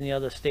only reason the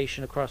other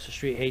station across the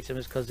street hates him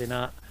is because they're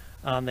not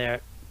on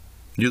there.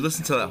 You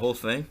listened to that whole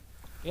thing?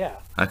 Yeah.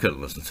 I could have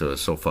listened to it.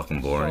 It's so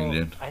fucking boring, So,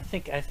 dude. I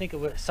think it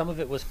was, some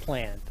of it was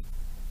planned.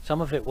 Some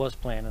of it was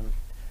planned,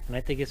 and I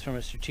think it's from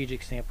a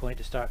strategic standpoint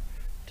to start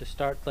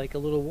like a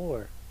little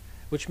war,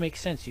 which makes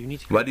sense. You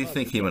need to. Why do you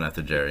think he went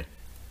after Jerry?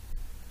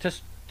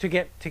 Just to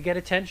get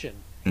attention.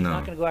 He's No.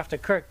 not going to go after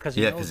Kirk because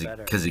he Yeah, knows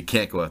better. because he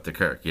can't go after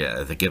Kirk.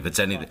 Yeah, like if it's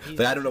anything, he's-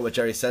 like I don't know what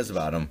Jerry says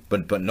about him,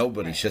 but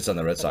nobody shits on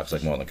the Red Sox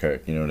like more than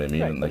Kirk. You know what I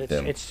mean? Right, And but like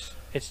them. it's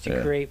It's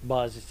to create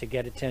buzz. It's to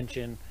get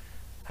attention.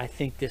 I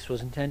think this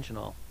was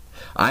intentional.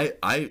 I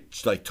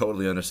like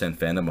totally understand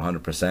fandom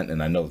 100%,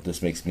 and I know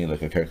this makes me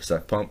like a Kirk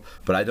suck pump,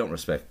 but I don't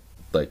respect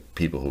like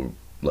people who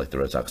like the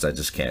Red Sox. I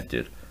just can't,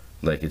 dude.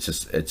 Like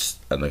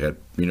and like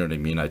you know what I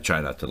mean. I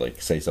try not to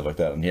like say stuff like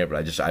that on here,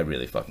 but I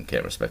really fucking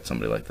can't respect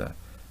somebody like that.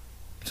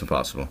 It's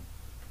impossible.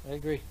 I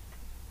agree.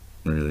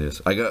 It really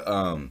is. I got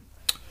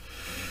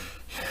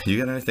You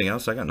got anything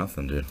else? I got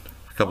nothing, dude.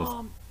 A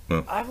couple.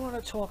 I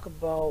want to talk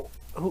about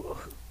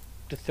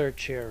the third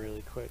chair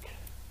really quick.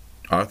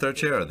 Our third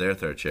chair or their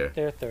third chair?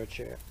 Their third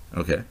chair.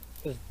 Okay.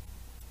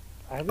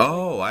 I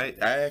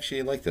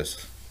actually like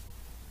this.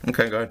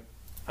 Okay, go ahead.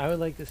 I would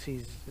like to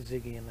see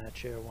Ziggy in that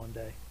chair one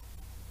day.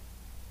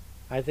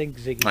 I think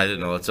Ziggy. I didn't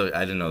know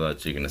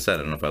that you're gonna say. I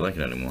don't know if I like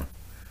it anymore.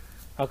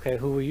 Okay,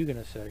 who were you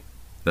gonna say?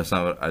 That's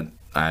not what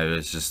I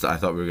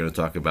thought we were gonna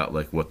talk about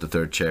like what the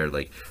third chair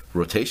like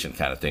rotation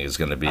kind of thing is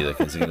gonna be. Like,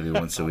 is it gonna be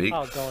once a week?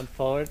 Oh, going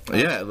forward.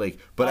 Yeah, like,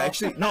 but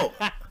actually no.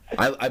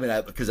 I mean,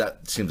 because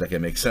that seems like it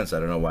makes sense. I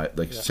don't know why,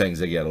 like, saying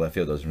Ziggy out of left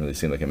field doesn't really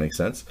seem like it makes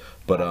sense.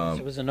 But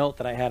it was a note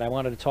that I had. I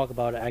wanted to talk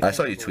about it. I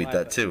saw you tweet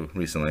that too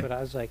recently. But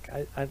I was like,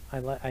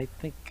 I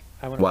think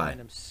I want to Why? find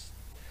him.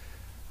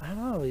 I don't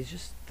know. He's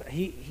just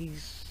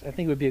he's. I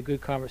think it would be a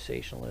good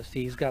conversationalist.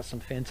 He's got some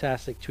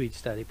fantastic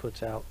tweets that he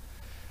puts out.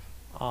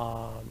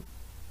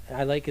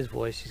 I like his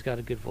voice. He's got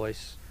a good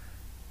voice.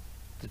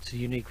 It's a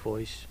unique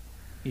voice.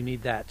 You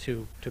need that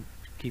too to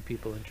keep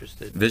people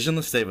interested.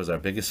 Visionless Dave was our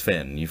biggest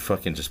fan, and you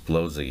fucking just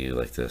blow Ziggy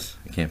like this.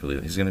 I can't believe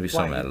it. He's gonna be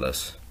so mad at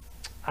us.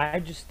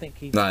 I just think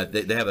he. No,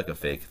 they have like a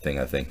fake thing.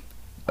 I think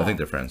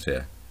they're friends.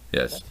 Yeah.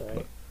 Yes. That's all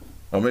right.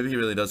 Or maybe he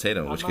really does hate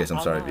him. In which case,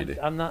 I'm sorry, VD.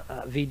 I'm not.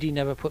 VD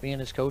never put me in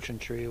his coaching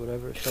tree or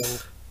whatever.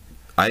 So.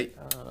 I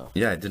don't know.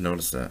 Yeah, I did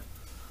notice that.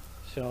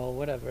 So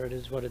whatever, it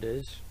is what it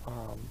is.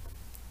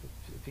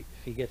 If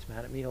he gets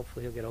mad at me,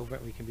 hopefully he'll get over it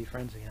and we can be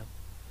friends again.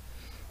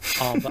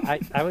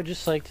 But I would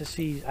just like to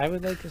see. I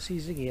would like to see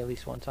Ziggy at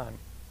least one time.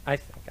 I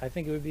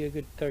think it would be a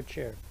good third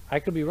chair. I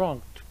could be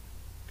wrong,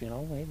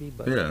 maybe,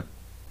 but Yeah.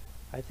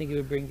 I think it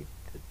would bring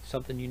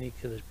something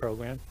unique to this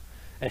program,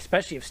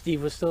 especially if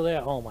Steve was still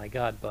there. Oh my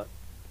God! But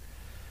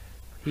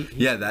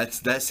yeah,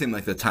 that seemed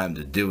like the time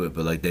to do it,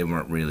 but like they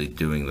weren't really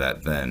doing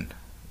that then,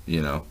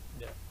 Yeah.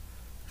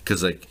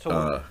 Because like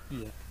yeah.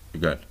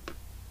 Go ahead.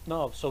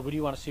 No, so what do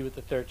you want to see with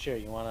the third chair?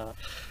 Do you want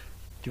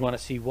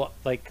to see what,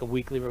 like a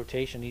weekly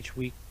rotation each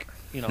week?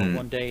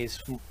 One day is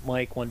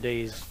Mike, one day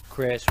is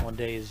Chris, one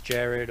day is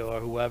Jared or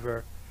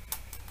whoever.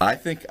 I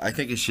think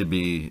it should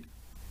be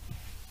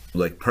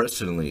like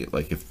personally,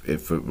 like if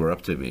it were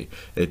up to me,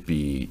 it'd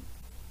be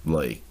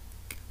like,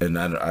 and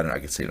I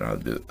can say how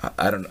to do it.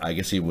 I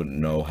guess he wouldn't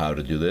know how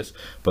to do this,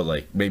 but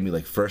like maybe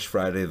like first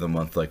Friday of the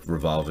month, like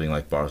revolving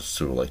like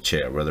Barstool like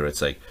chair, whether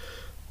it's like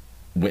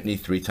Whitney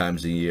 3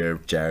 times a year,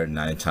 Jared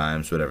 9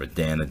 times, whatever,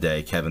 Dan a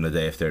day, Kevin a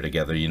day if they're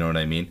together, you know what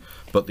I mean?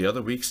 But the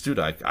other weeks, dude,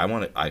 I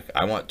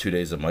want 2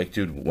 days of Mike,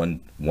 dude,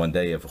 one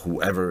day of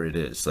whoever it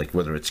is, like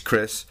whether it's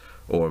Chris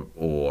or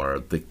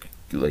the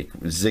like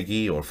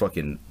Ziggy or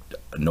fucking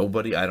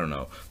nobody, I don't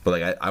know. But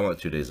like I want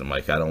 2 days of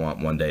Mike. I don't want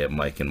 1 day of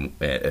Mike and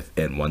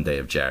 1 day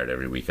of Jared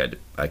every week.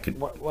 I could.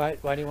 Why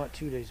do you want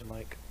 2 days of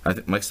Mike? I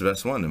think Mike's the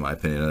best one in my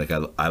opinion. Like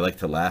I like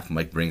to laugh.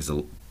 Mike brings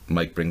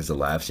the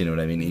laughs, you know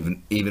what I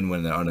mean? Even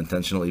when they're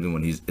unintentional, even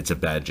when it's a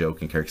bad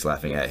joke and Kirk's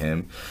laughing at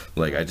him.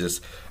 Like I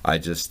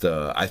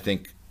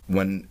think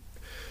when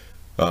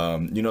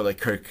like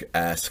Kirk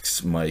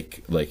asks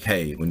Mike, like,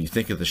 hey, when you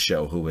think of the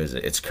show, who is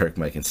it? It's Kirk,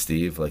 Mike, and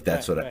Steve. Like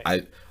that's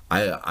right.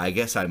 I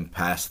guess I'm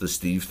past the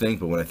Steve thing,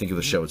 but when I think of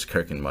the show, it's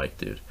Kirk and Mike,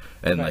 dude,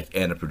 and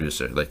and a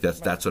producer. Like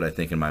that's what I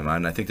think in my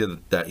mind. I think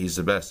that he's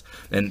the best.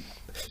 And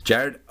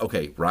Jared,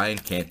 okay, Ryan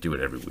can't do it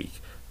every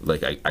week.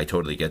 Like I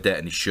totally get that,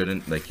 and he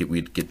shouldn't. Like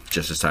we'd get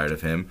just as tired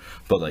of him.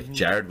 But like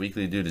Jared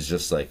Weekly, dude, is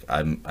just like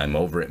I'm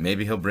over it.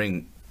 Maybe he'll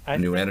bring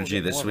new energy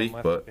this week,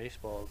 but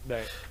baseball.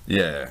 Right.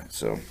 Yeah,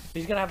 so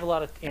he's gonna have a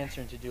lot of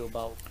answering to do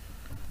about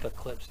the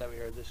clips that we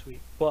heard this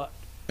week. But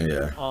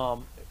yeah,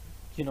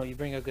 you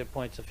bring up good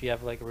points. If you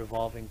have like a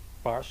revolving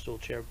Barstool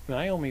chair,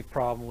 my only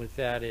problem with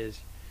that is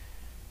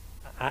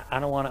I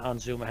don't want it on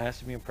Zoom. It has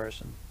to be in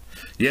person.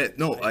 Yeah,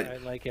 no, I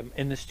like him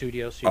in the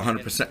studio. So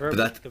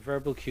 100%. The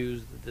verbal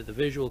cues, the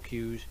visual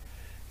cues.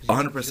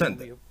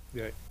 100%.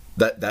 Right.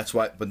 That's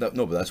why, but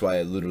that's why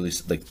I literally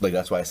like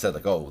that's why I said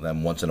like, oh,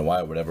 then once in a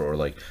while, or whatever, or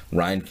like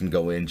Ryan can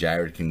go in,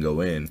 Jared can go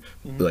in,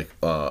 like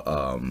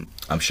I'm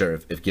sure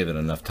if given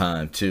enough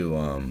time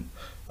too,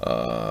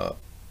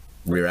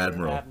 Rear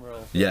Admiral.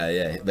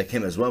 Yeah, like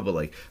him as well. But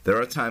like there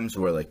are times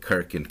where like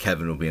Kirk and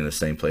Kevin will be in the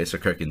same place, or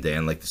Kirk and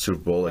Dan, like the Super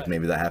Bowl, like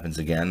maybe that happens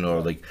again,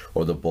 or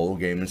or the bowl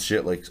game and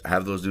shit. Like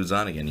have those dudes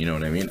on again. You know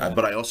what I mean?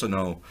 But I also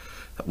know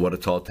what a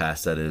tall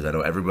task that is. I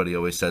know everybody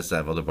always says to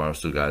have other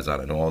Barstool guys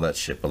on. I know all that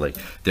shit, but like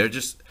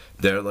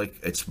they're like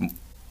it's.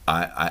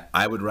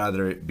 I would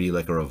rather it be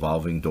like a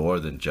revolving door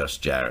than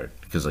just Jared,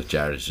 because like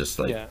Jared is just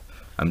like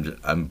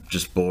I'm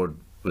just bored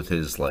with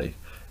his like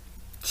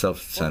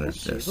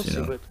self-centeredness. We'll You see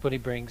know. what he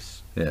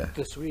brings Yeah.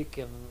 this week,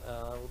 and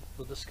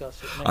we'll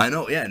discuss it next I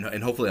know, yeah,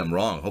 and hopefully I'm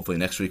wrong. Hopefully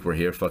next week we're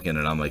here fucking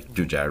and I'm like,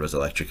 dude, Jared was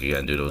electric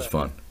again, dude, it was Right.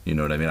 fun. You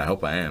know what I mean? I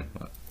hope I am.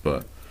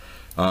 But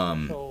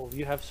So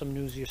you have some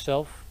news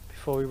yourself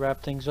before we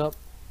wrap things up?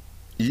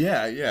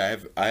 yeah, yeah.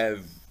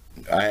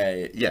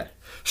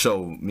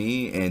 So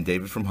me and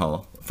David from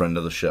Hull, friend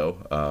of the show,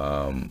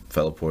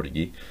 fellow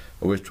Portuguese,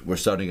 we're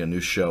starting a new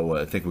show.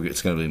 I think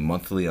it's going to be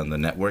monthly on the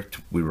network.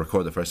 We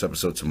record the first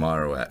episode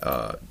tomorrow at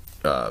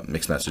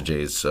Mixmaster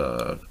Jay's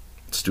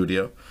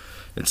studio.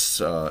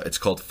 It's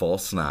called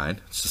False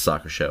Nine. It's a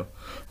soccer show.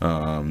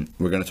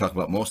 We're going to talk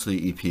about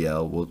mostly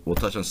EPL. We'll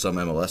touch on some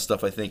MLS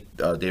stuff, I think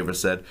David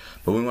said,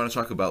 but we want to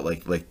talk about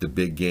like the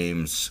big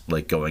games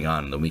like going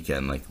on in the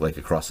weekend, like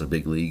across the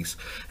big leagues,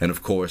 and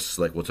of course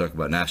like we'll talk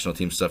about national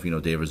team stuff. You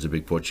know, David's a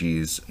big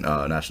Portuguese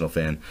national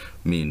fan.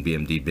 Me and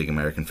BMD big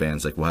American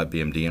fans. Like we'll have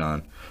BMD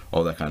on,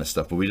 all that kind of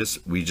stuff. But we just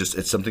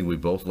it's something we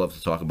both love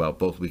to talk about.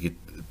 Both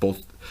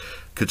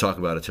could talk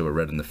about it till we're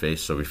red in the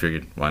face. So we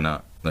figured why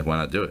not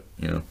do it?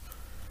 You know.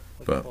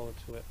 Looking But forward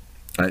to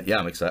it. yeah,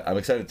 I'm excited. I'm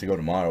excited to go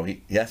tomorrow.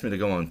 He asked me to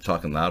go on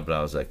Talking Loud, but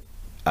I was like,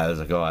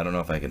 oh, I don't know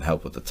if I can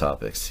help with the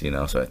topics, you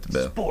know. So I have to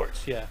bail.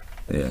 Sports, yeah.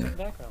 Yeah.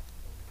 Background.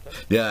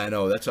 Yeah, I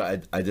know. That's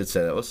why I did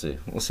say that. We'll see.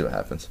 We'll see what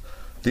happens.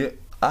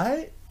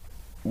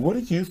 What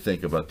did you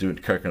think about doing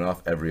Kirkin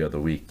off every other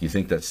week? Do you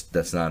think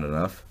that's not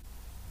enough?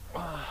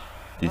 Do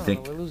you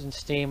think? We're losing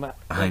steam.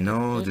 I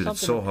know, There's dude.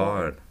 It's something so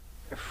hard.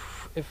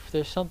 If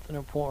there's something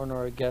important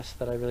or a guest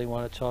that I really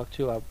want to talk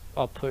to,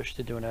 I'll push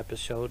to do an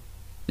episode.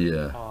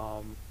 Yeah.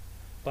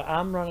 But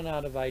I'm running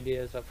out of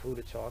ideas of who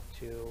to talk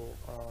to.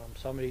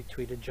 Somebody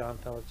tweeted John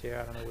Pelletier.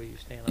 I don't know where you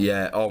stand on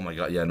Yeah. Oh my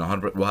God. Yeah. No.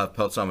 100. We'll have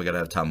Peltz on. We gotta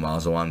have Tom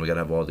Mazzo on. We gotta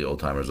have all the old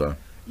timers on.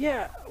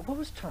 Yeah, what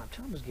was Tom?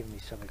 Tom was giving me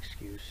some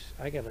excuse.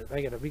 We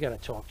gotta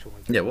talk to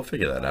him. Yeah, we'll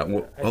figure that out.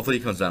 Hopefully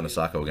he comes down to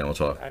Saco again. We'll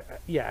talk.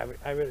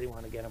 I really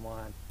want to get him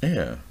on.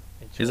 Yeah.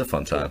 And He's a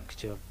fun time. talk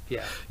to him.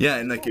 Yeah. Yeah,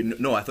 and like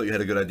no, I thought you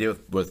had a good idea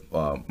with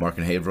Mark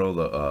and Haverhill,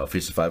 the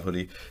Feast of Five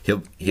hoodie.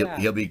 He'll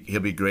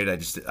be great.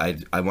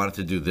 I wanted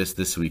to do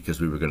this week because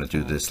we were gonna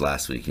do this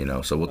last week, you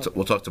know. So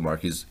we'll talk to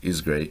Mark.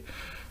 He's great.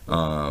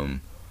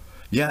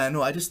 Yeah, I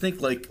know. I just think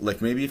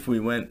like maybe if we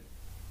went,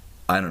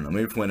 I don't know,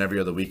 maybe if we went every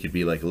other week, it'd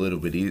be like a little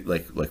bit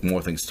like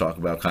more things to talk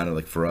about, kind of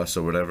like for us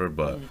or whatever.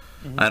 But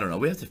I don't know.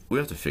 We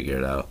have to figure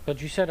it out.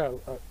 But you said I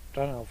don't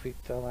know if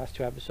the last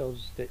two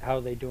episodes, how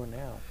are they doing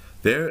now?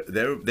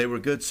 They were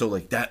good. So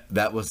like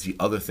that was the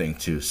other thing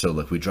too. So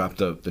like we dropped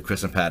the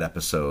Chris and Pat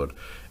episode,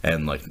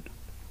 and like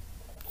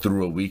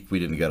through a week we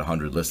didn't get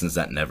 100 listens.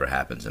 That never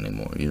happens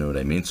anymore. You know what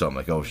I mean? So I'm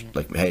like,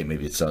 like hey,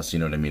 maybe it's us. You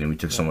know what I mean? And we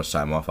took so much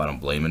time off. I don't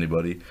blame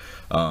anybody.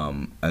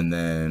 And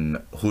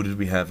then who did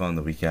we have on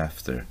the week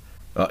after?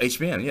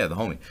 HBN, yeah, the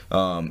homie.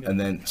 And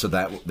then so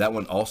that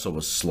one also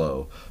was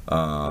slow.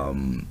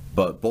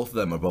 But both of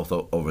them are both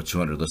over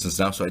 200 listens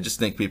now. So I just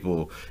think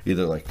people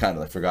either like kind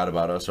of like forgot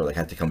about us or like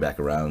had to come back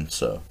around.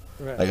 So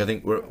Right. like I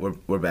think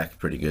we're back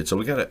pretty good. So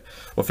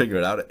we'll figure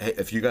it out. Hey,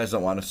 if you guys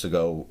don't want us to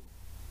go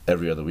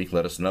every other week,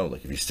 let us know.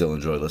 Like if you still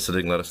enjoy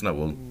listening, let us know.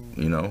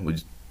 We'll we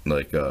just,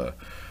 like we're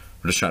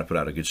just trying to put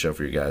out a good show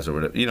for you guys or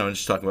whatever. And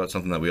just talk about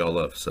something that we all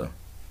love. So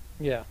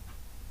Yeah.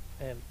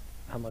 And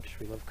how much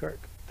we love Kirk.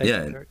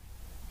 Yeah, You, Kirk.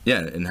 yeah,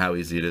 and how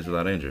easy it is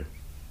without Andrew.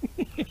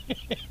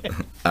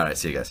 All right,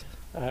 see you guys.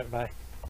 All right, bye.